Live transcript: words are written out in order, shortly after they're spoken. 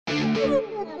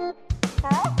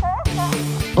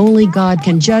Only God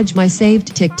can judge my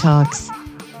saved TikToks.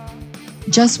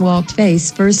 Just walked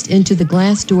face first into the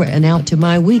glass door and out to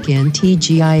my weekend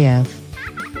TGIF.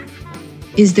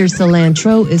 Is there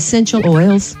cilantro essential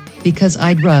oils? Because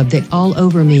I'd rub that all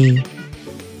over me.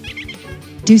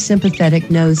 Do sympathetic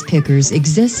nose pickers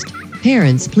exist?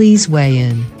 Parents, please weigh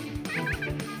in.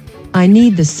 I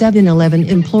need the 7-Eleven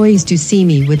employees to see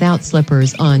me without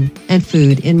slippers on and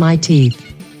food in my teeth.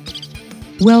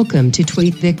 Welcome to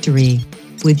Tweet Victory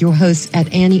with your hosts at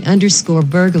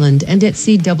Annie_Berglund and at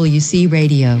CWC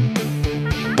Radio.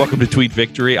 Welcome to Tweet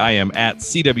Victory. I am at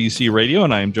CWC Radio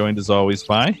and I am joined as always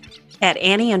by at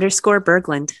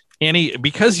Annie_Berglund. Annie,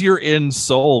 because you're in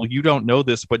Seoul, you don't know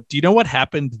this, but do you know what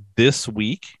happened this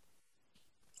week?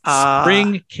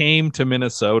 Spring came to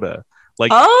Minnesota.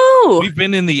 We've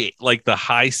been in the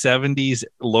high 70s,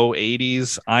 low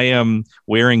 80s. I am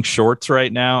wearing shorts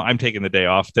right now. I'm taking the day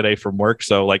off today from work,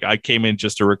 so I came in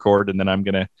just to record, and then I'm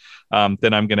gonna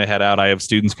head out. I have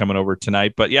students coming over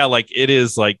tonight, but yeah,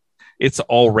 it's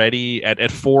already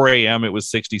at 4 a.m. It was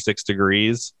 66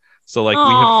 degrees. So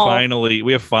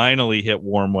we have finally hit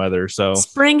warm weather. So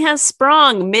spring has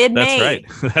sprung mid-May.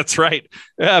 That's right.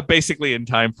 Yeah, basically in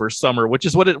time for summer, which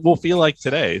is what it will feel like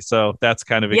today. So that's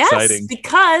kind of exciting.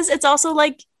 Because it's also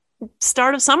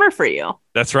start of summer for you.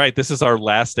 That's right. This is our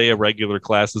last day of regular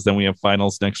classes. Then we have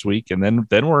finals next week, and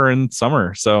then we're in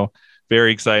summer. So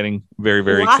very exciting. Very,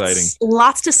 very exciting.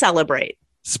 Lots to celebrate.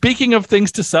 Speaking of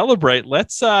things to celebrate,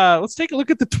 let's take a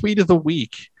look at the tweet of the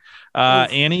week.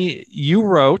 Annie, you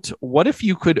wrote, "What if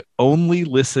you could only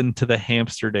listen to the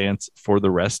hamster dance for the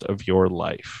rest of your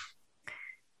life?"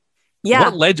 Yeah.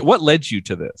 What led you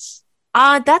to this?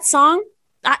 That song,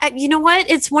 you know what?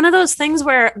 It's one of those things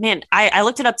where, man, I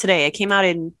looked it up today. It came out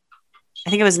in, I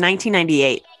think it was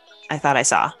 1998. I thought I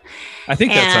saw. I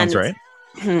think that sounds right.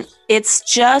 It's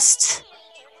just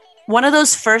one of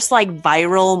those first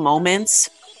viral moments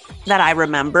that I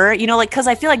remember, because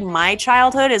I feel like my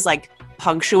childhood is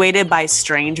punctuated by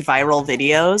strange viral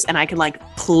videos, and I can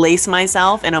place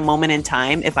myself in a moment in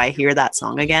time if I hear that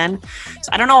song again.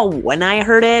 So I don't know when I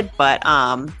heard it, but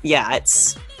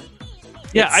it's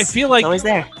I feel like always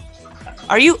there.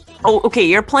 Are you? Oh, okay.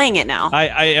 You're playing it now.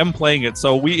 I am playing it.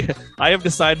 So I have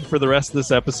decided for the rest of this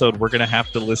episode, we're going to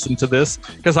have to listen to this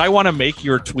because I want to make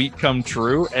your tweet come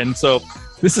true. And so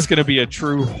this is going to be a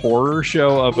true horror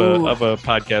show of a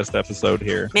podcast episode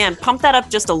here. Man, pump that up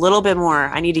just a little bit more.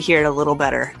 I need to hear it a little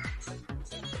better.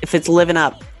 If it's living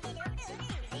up.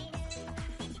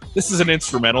 This is an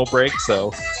instrumental break,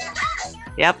 so.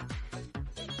 Yep.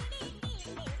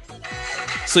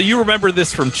 So you remember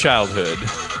this from childhood?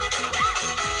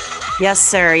 Yes,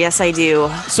 sir. Yes, I do.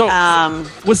 So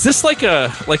was this like a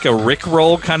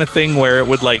Rickroll kind of thing where it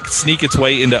would sneak its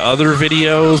way into other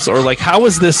videos, or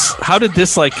how did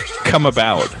this come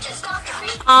about?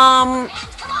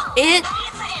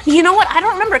 You know what? I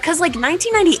don't remember because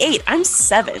 1998, I'm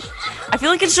 7. I feel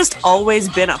like it's just always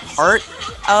been a part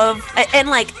of,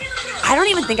 and I don't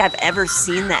even think I've ever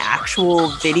seen the actual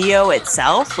video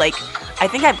itself. I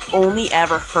think I've only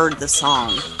ever heard the song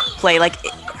play.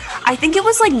 I think it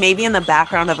was maybe in the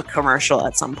background of a commercial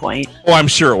at some point. Oh, I'm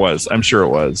sure it was.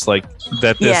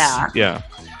 That. Yeah.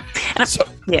 And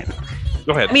yeah.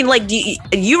 Go ahead. I mean, do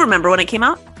you remember when it came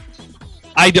out?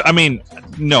 I mean,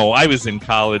 no, I was in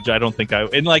college. I don't think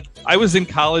I was in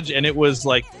college, and it was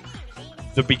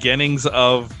the beginnings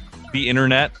of the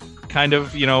internet kind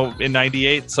of, in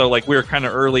 98. So we were kind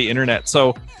of early internet.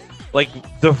 So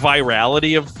the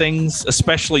virality of things,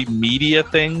 especially media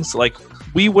things,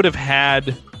 we would have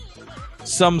had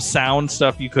some sound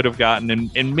stuff you could have gotten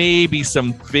and maybe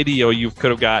some video you could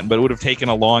have gotten, but it would have taken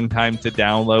a long time to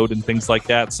download and things like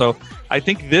that. So I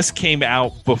think this came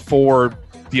out before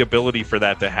the ability for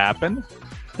that to happen.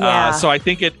 Yeah. So I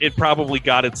think it probably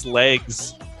got its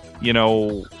legs,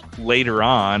 later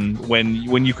on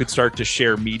when you could start to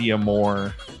share media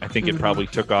more. I think it probably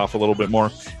took off a little bit more.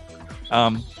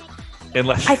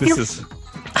 Unless this is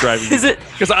driving me,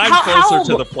 because I'm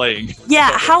closer to the playing.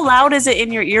 Yeah, how loud is it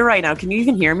in your ear right now? Can you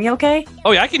even hear me okay?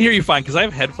 Oh yeah, I can hear you fine because I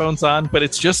have headphones on, but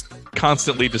it's just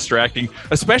constantly distracting,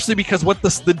 especially because what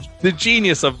the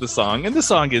genius of the song, and the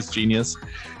song is genius,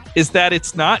 is that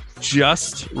it's not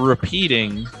just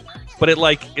repeating, but it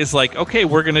is okay,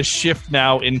 we're gonna shift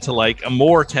now into a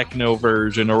more techno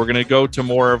version, or we're gonna go to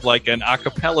more of an a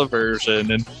cappella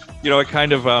version, and it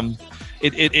kind of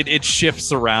it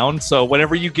shifts around. So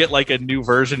whenever you get a new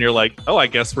version, you're oh, I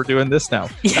guess we're doing this now.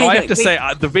 Now I have to say,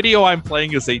 the video I'm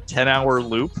playing is a 10-hour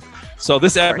loop. So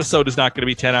this episode is not going to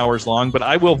be 10 hours long, but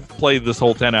I will play this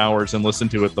whole 10 hours and listen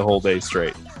to it the whole day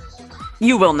straight.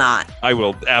 You will not. I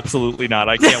will absolutely not.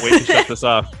 I can't wait to shut this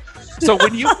off. So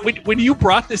when you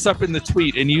brought this up in the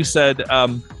tweet and you said,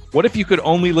 what if you could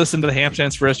only listen to the Hamster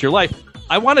Dance for the rest of your life?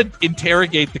 I want to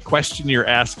interrogate the question you're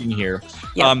asking here.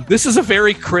 Yep. This is a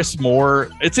very Chris Moore.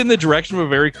 It's in the direction of a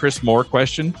very Chris Moore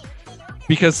question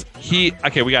because we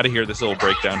got to hear this little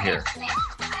breakdown here.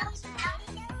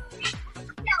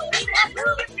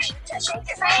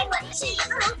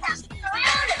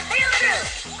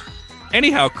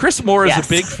 Anyhow, Chris Moore is a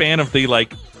big fan of the,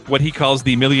 like, what he calls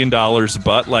the $1 million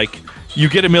but, like, you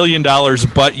get $1 million,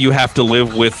 but you have to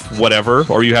live with whatever,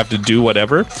 or you have to do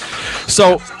whatever.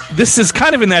 So this is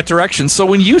kind of in that direction. So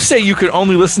when you say you could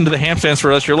only listen to the Hamster Dance for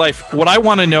the rest of your life, what I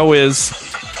want to know is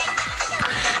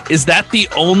that the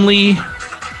only,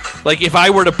 like, if I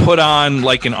were to put on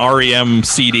like an REM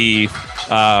CD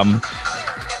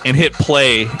and hit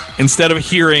play, instead of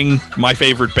hearing my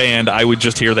favorite band, I would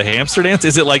just hear the Hamster Dance?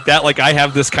 Is it like that? Like I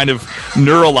have this kind of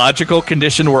neurological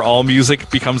condition where all music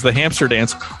becomes the Hamster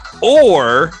Dance?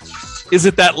 Or is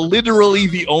it that literally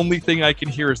the only thing I can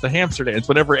hear is the Hamster Dance?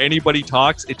 Whenever anybody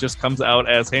talks, it just comes out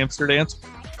as Hamster Dance?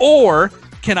 Or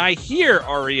can I hear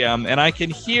REM and I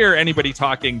can hear anybody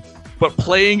talking, but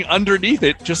playing underneath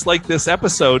it, just like this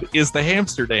episode, is the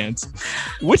Hamster Dance?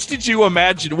 Which did you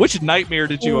imagine? Which nightmare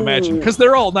did you imagine? Because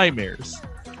they're all nightmares.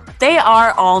 They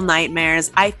are all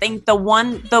nightmares. I think the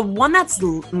one that's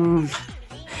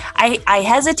I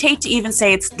hesitate to even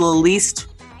say it's the least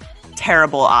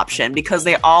terrible option because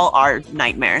they all are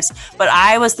nightmares. But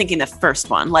I was thinking the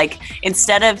first one. Like,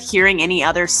 instead of hearing any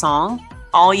other song,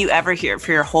 all you ever hear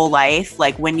for your whole life,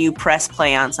 like when you press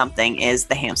play on something, is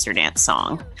the Hamster Dance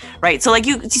song, right? So like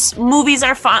movies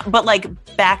are fun, but like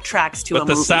backtracks to a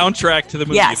movie. But the soundtrack to the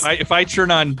movie, yes. if I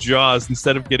turn on Jaws,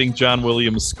 instead of getting John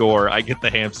Williams' score, I get the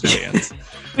Hamster Dance.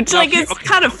 Which, now, it's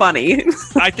kind of funny.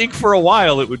 I think for a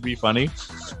while it would be funny.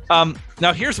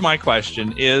 Now here's my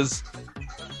question is,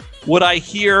 would I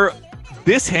hear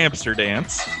this Hamster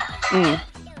Dance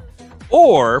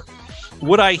or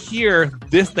would I hear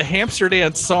the Hamster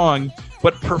Dance song,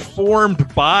 but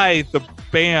performed by the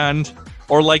band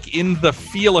or like in the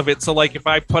feel of it? So like if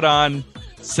I put on,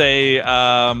 say,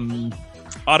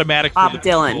 Automatic Bob for the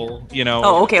Dylan, People, you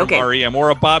know, okay. REM, or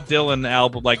a Bob Dylan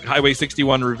album like Highway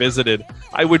 61 Revisited,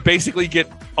 I would basically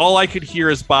get, all I could hear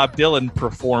is Bob Dylan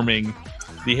performing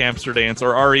the Hamster Dance,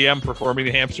 or REM performing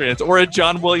the Hamster Dance, or a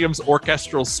John Williams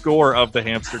orchestral score of the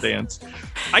Hamster Dance.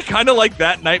 I kind of like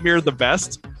that nightmare the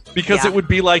best because it would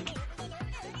be like,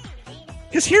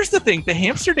 because here's the thing, the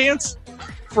Hamster Dance,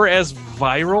 for as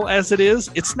viral as it is,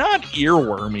 it's not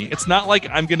earwormy. It's not like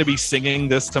I'm going to be singing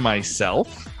this to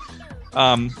myself.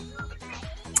 I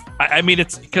mean,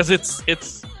 it's because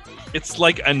it's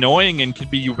like annoying and can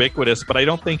be ubiquitous, but I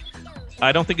don't think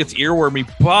it's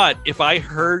earwormy. But if I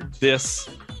heard this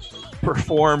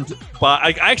performed by,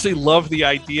 I actually love the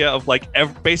idea of like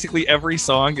basically every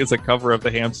song is a cover of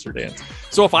the Hamster Dance.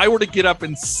 So if I were to get up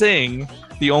and sing,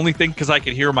 the only thing, because I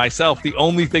could hear myself, the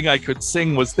only thing I could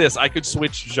sing was this. I could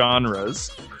switch genres.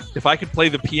 If I could play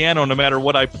the piano, no matter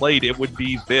what I played, it would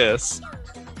be this.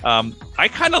 I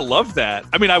kind of love that.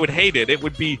 I mean, I would hate it. It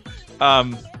would be,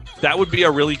 that would be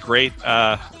a really great,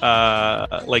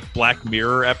 like Black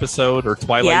Mirror episode or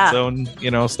Twilight Zone,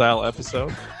 style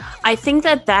episode. I think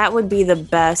that would be the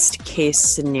best case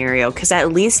scenario, because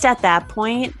at least at that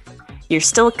point, you're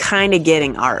still kind of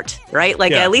getting art, right?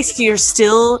 Like at least you're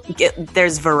still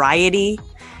there's variety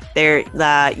there,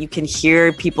 that you can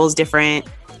hear people's different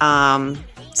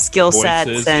skill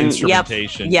sets and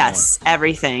instrumentation,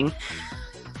 everything.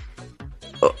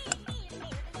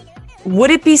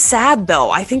 Would it be sad though?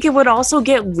 I think it would also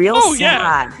get real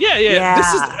sad. Yeah.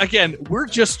 This is, again, we're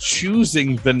just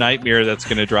choosing the nightmare that's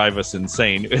going to drive us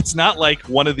insane. It's not like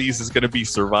one of these is going to be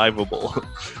survivable.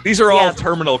 These are all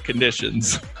terminal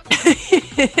conditions.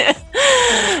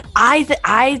 I'm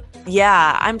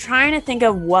trying to think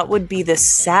of what would be the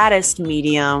saddest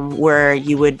medium where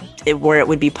it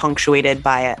would be punctuated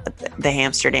by the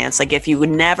Hamster Dance. Like if you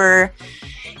never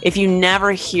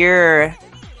hear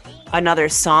another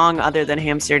song other than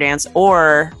Hamster Dance,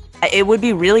 or it would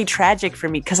be really tragic for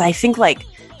me, because I think, like,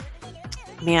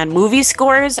 man, movie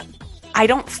scores, I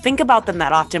don't think about them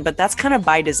that often, but that's kind of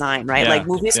by design, right? Like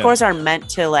movie scores are meant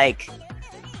to like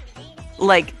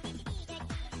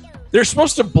they're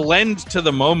supposed to blend to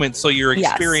the moment, so you're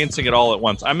experiencing it all at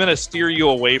once. I'm going to steer you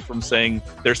away from saying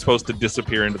they're supposed to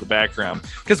disappear into the background,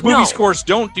 because movie scores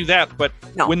don't do that. But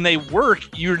when they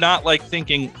work, you're not like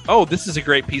thinking, oh, this is a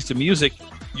great piece of music.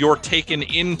 You're taken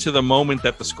into the moment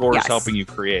that the score is helping you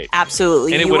create.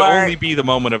 Absolutely. And it would only be the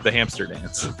moment of the Hamster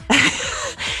Dance.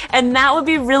 And that would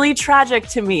be really tragic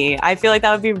to me. I feel like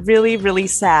that would be really, really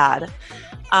sad.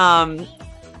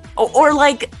 Or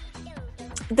like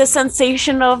the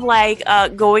sensation of like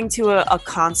going to a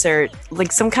concert,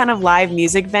 like some kind of live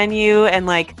music venue, and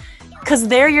like, because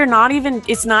there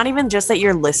it's not even just that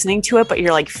you're listening to it, but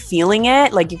you're like feeling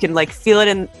it. Like you can like feel it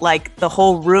in like the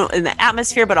whole room, in the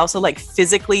atmosphere, but also like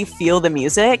physically feel the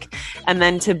music. And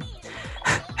then to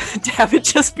have it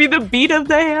just be the beat of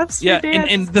the hamster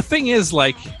dance. And the thing is,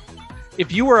 like,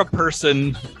 if you were a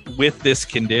person with this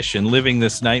condition, living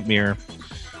this nightmare,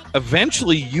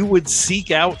 eventually you would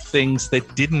seek out things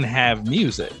that didn't have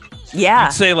music. Yeah.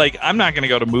 You'd say, like, I'm not going to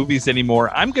go to movies anymore.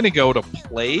 I'm going to go to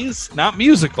plays, not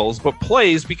musicals, but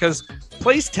plays, because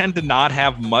plays tend to not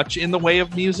have much in the way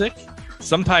of music.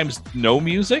 Sometimes no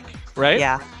music, right?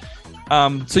 Yeah.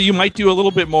 So you might do a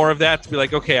little bit more of that to be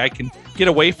like, okay, I can get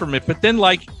away from it. But then,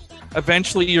 like,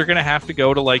 eventually you're going to have to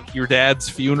go to, like, your dad's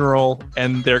funeral,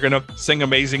 and they're going to sing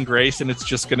Amazing Grace, and it's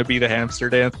just going to be the hamster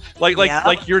dance.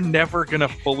 Like you're never going to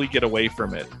fully get away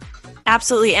from it.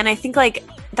 Absolutely. And I think, like,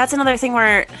 that's another thing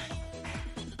where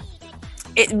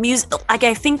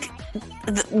I think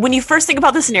when you first think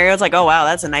about the scenario, it's like, oh wow,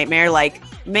 that's a nightmare. Like,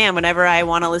 man, whenever I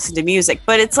want to listen to music,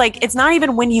 but it's like, it's not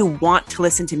even when you want to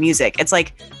listen to music. It's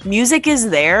like music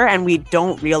is there and we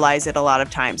don't realize it a lot of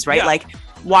times, right? Yeah. Like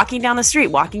walking down the street,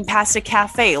 walking past a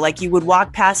cafe, like you would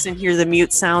walk past and hear the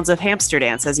mute sounds of hamster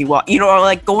dance as you walk, you know, or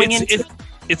like going into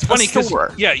it's funny because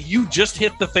store. Yeah, you just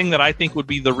hit the thing that I think would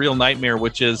be the real nightmare,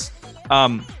 which is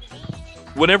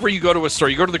whenever you go to a store,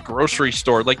 you go to the grocery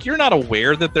store, like you're not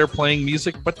aware that they're playing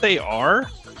music, but they are.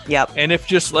 Yep. And if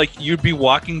just like you'd be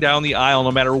walking down the aisle,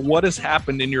 no matter what has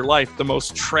happened in your life, the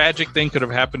most tragic thing could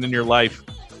have happened in your life,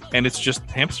 and it's just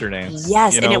hamster dance.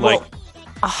 Yes, you know, and it will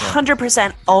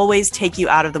 100% always take you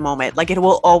out of the moment. Like it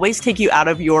will always take you out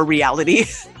of your reality.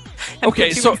 And okay,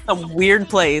 put you so in some weird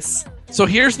place. So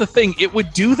here's the thing: it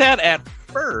would do that at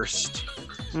first,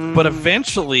 but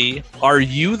eventually, are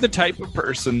you the type of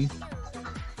person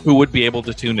who would be able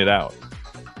to tune it out?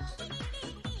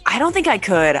 I don't think I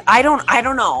could. I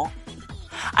don't know.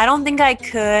 I don't think I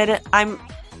could.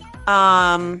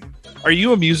 Are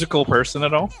you a musical person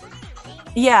at all?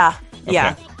 Yeah. Okay.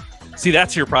 Yeah. See,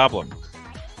 that's your problem.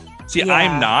 See, Yeah.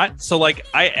 I'm not. So like,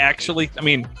 I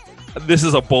mean, this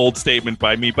is a bold statement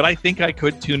by me, but I think I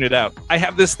could tune it out. I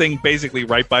have this thing basically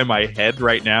right by my head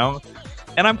right now,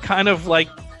 and I'm kind of like,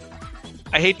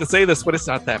 I hate to say this, but it's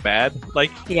not that bad.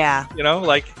 Like, Yeah. you know,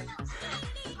 like,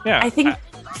 yeah. I think,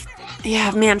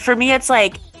 yeah, man, for me, it's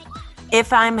like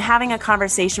if I'm having a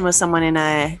conversation with someone in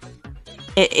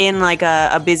like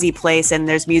a busy place and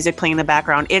there's music playing in the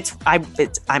background,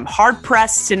 I'm hard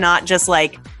pressed to not just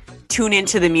like tune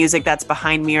into the music that's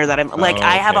behind me, or that I'm like,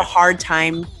 I have a hard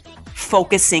time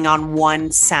focusing on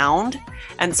one sound.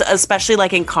 And so, especially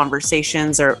like in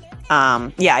conversations or,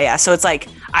 So it's like,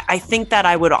 I think that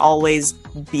I would always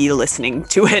be listening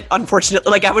to it, unfortunately.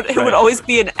 Like it would always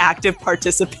be an active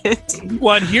participant.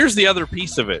 Well, and here's the other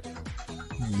piece of it.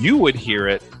 You would hear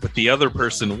it, but the other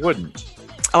person wouldn't.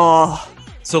 Oh,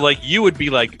 So like you would be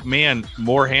like, man,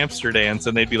 more hamster dance.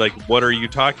 And they'd be like, what are you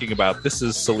talking about? This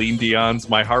is Celine Dion's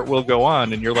My Heart Will Go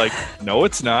On. And you're like, no,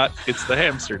 it's not. It's the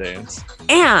hamster dance.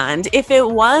 and if it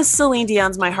was Celine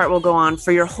Dion's My Heart Will Go On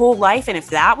for your whole life, and if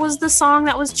that was the song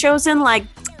that was chosen, like,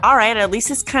 all right, at least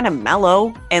it's kind of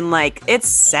mellow and like it's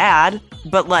sad,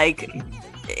 but like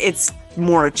it's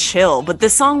more chill. But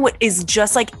this song is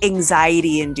just like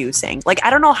anxiety inducing. Like, I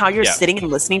don't know how you're sitting and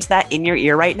listening to that in your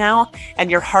ear right now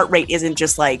and your heart rate isn't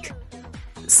just like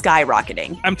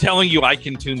skyrocketing. I'm telling you, I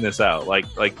can tune this out. Like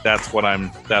that's what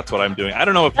I'm doing. I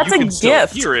don't know if That's you can a still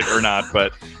gift. hear it or not,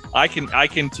 but I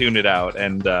can tune it out.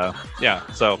 And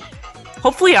so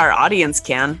Hopefully our audience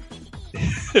can.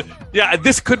 yeah,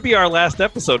 this could be our last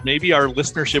episode. Maybe our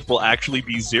listenership will actually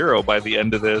be 0 by the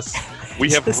end of this. We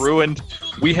have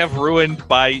ruined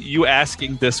by you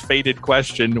asking this fated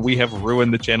question. We have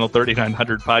ruined the Channel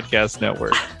 3900 podcast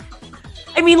network.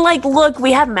 I mean, like, look,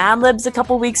 we had Mad Libs a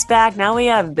couple weeks back. Now we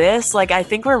have this. Like, I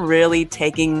think we're really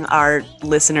taking our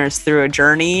listeners through a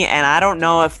journey, and I don't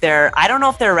know if they're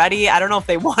ready. I don't know if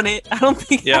they want it. I don't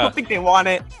think they want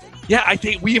it. Yeah, I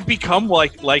think we have become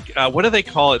like what do they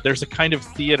call it? There's a kind of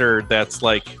theater that's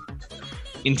like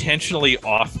intentionally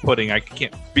off-putting. I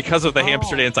can't, because of the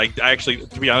hamster dance. I actually,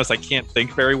 to be honest, I can't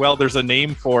think very well. There's a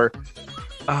name for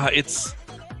it's.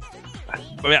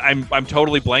 I mean, I'm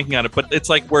totally blanking on it, but it's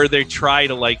like where they try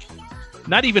to like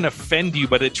not even offend you,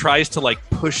 but it tries to like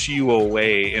push you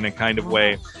away in a kind of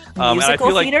way. Musical and I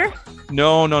feel theater? like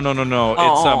no.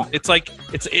 Oh.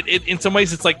 It's in some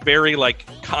ways it's like very like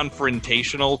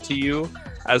confrontational to you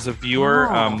as a viewer.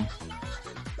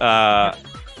 Man,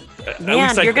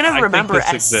 you're gonna remember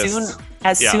as soon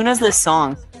as this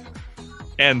song.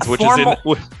 ends,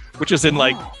 which is in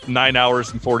like 9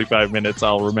 hours and 45 minutes.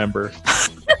 I'll remember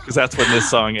because that's when this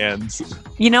song ends.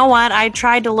 You know what? I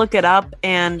tried to look it up,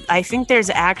 and I think there's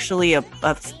actually a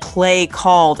play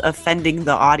called "Offending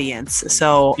the Audience."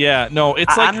 So yeah, no,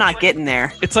 it's I'm not getting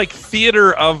there. It's like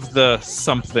theater of the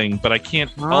something, but I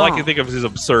can't. Oh. All I can think of is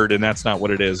absurd, and that's not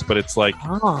what it is. But it's like,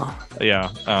 yeah.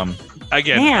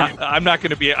 Again, I'm not going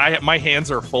to be. My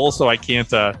hands are full, so I can't.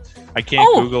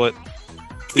 Google it.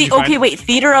 Wait.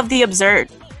 Theater of the Absurd.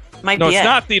 Might no, be it's it.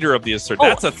 not theater of the absurd.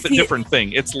 That's a different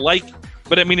thing. It's like,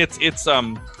 but I mean, it's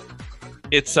the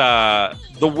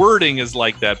wording is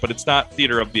like that, but it's not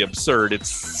theater of the absurd. It's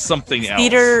something else.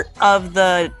 Theater of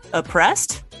the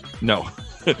oppressed? No,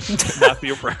 not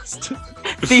the oppressed.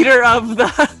 Theater of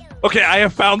the. Okay, I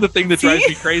have found the thing that drives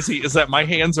me crazy is that my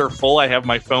hands are full. I have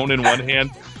my phone in one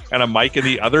hand and a mic in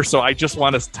the other, so I just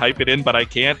want to type it in, but I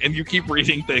can't, and you keep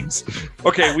reading things.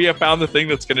 Okay, we have found the thing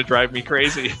that's going to drive me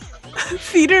crazy.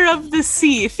 Theater of the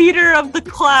sea, theater of the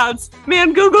clouds.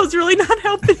 Man, Google's really not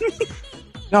helping me.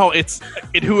 No,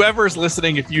 whoever's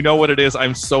listening, if you know what it is,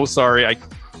 I'm so sorry.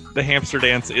 The hamster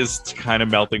dance is kind of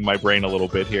melting my brain a little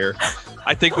bit here.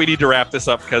 I think we need to wrap this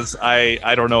up because I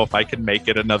don't know if I can make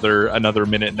it another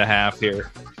minute and a half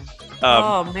here.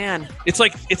 Oh man. It's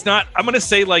not, I'm going to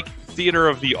say like theater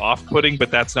of the off-putting, but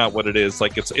that's not what it is.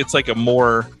 Like it's like a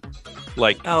more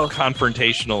like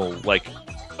confrontational, like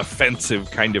offensive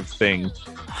kind of thing.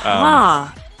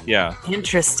 Yeah.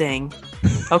 Interesting.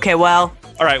 Okay, well.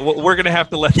 All right, well, we're gonna have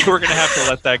to let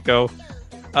that go.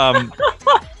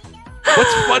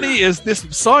 What's funny is this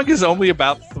song is only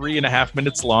about 3.5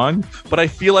 minutes long, but I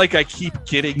feel like I keep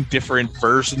getting different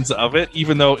versions of it,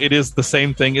 even though it is the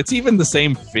same thing. It's even the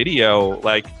same video,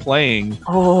 like playing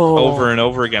over and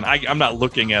over again. I'm not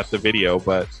looking at the video,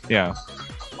 but yeah.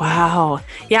 Wow.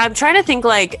 Yeah, I'm trying to think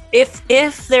like if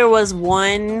there was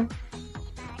one.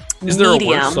 Is there a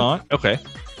worse song? Okay.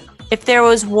 If there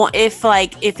was one, if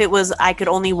it was, I could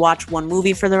only watch one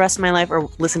movie for the rest of my life or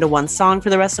listen to one song for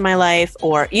the rest of my life,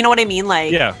 or, you know what I mean?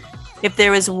 Like, yeah. If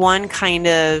there was one kind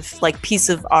of like piece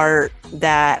of art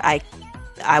that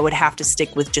I would have to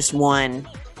stick with just one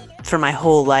for my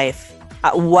whole life,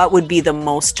 what would be the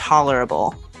most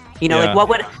tolerable? You know,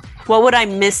 like what would I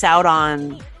miss out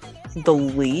on the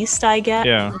least, I guess?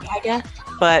 Yeah. I guess.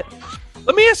 But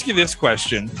let me ask you this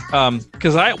question.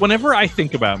 Because whenever I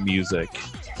think about music,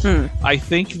 I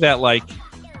think that like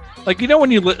you know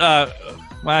when you you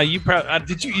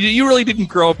really didn't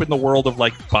grow up in the world of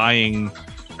like buying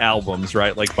albums,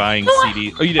 right? Like buying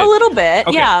CDs. Oh, you did a little bit,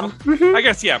 okay. Yeah. Mm-hmm. I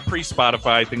guess pre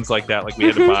Spotify, things like that. Like we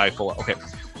had to buy full. Okay.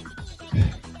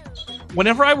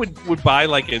 Whenever I would buy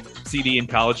like a CD in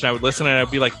college and I would listen and I'd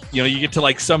be like, you know, you get to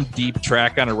like some deep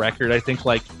track on a record. I think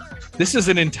like this is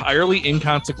an entirely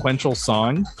inconsequential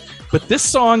song, but this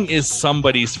song is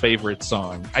somebody's favorite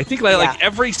song. I think like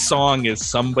every song is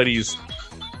somebody's,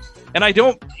 and I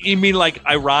don't mean like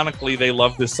ironically they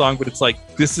love this song, but it's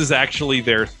like this is actually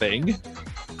their thing.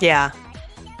 Yeah.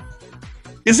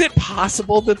 Is it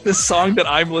possible that this song that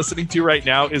I'm listening to right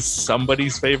now is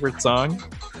somebody's favorite song?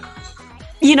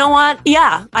 You know what?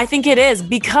 Yeah, I think it is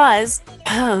because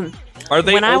are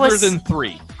they older than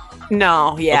 3?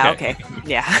 No, yeah, okay.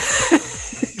 Yeah.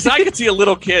 Because I could see a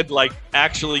little kid like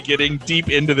actually getting deep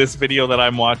into this video that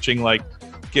I'm watching, like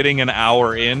getting an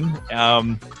hour in.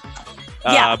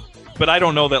 But I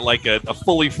don't know that like a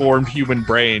fully formed human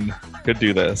brain could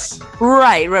do this.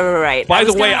 Right. By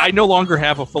the way, I no longer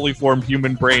have a fully formed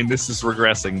human brain. This is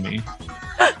regressing me.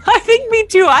 I think me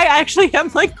too. I actually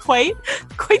am like quite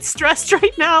stressed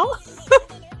right now.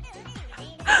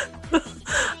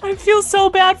 I feel so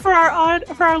bad for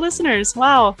our listeners.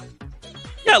 Wow.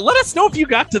 Yeah, let us know if you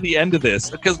got to the end of this,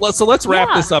 because let's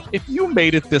wrap this up. If you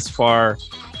made it this far,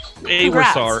 we're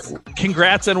sorry.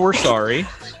 Congrats, and we're sorry.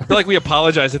 I feel like we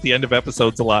apologize at the end of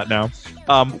episodes a lot now.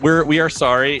 We are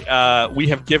sorry. We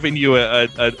have given you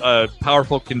a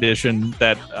powerful condition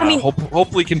that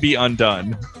hopefully can be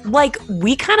undone. Like,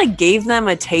 we kind of gave them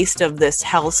a taste of this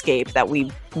hellscape that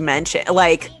we mentioned.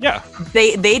 Like, yeah,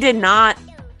 they did not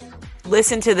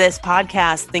listen to this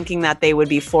podcast thinking that they would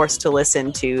be forced to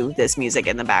listen to this music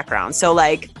in the background. So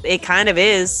like it kind of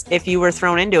is if you were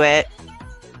thrown into it.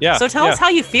 Yeah. So tell us how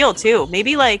you feel too.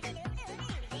 Maybe like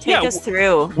take us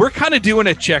through. We're kind of doing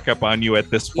a checkup on you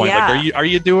at this point. Yeah. Like, are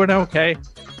you doing okay?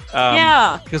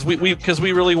 Because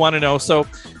we really want to know. So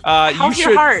how's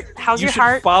your heart? How's your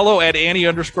heart? Follow at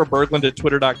Annie_Berglund at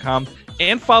twitter.com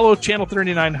and follow Channel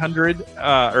 3900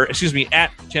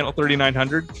 at Channel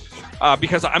 3900.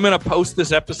 Because I'm going to post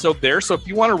this episode there. So if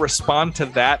you want to respond to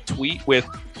that tweet with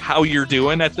how you're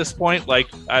doing at this point, like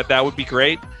that would be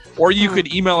great. Or you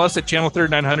could email us at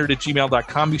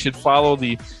channel3900@gmail.com. You should follow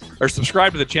or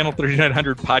subscribe to the Channel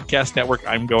 3900 podcast network.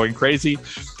 I'm going crazy.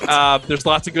 There's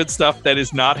lots of good stuff that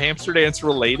is not Hamster Dance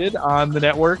related on the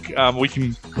network. We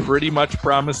can pretty much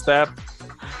promise that.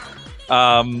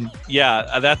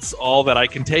 That's all that I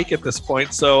can take at this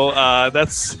point. So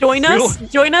that's join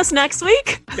us next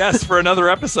week. Yes, for another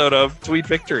episode of Tweet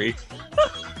Victory.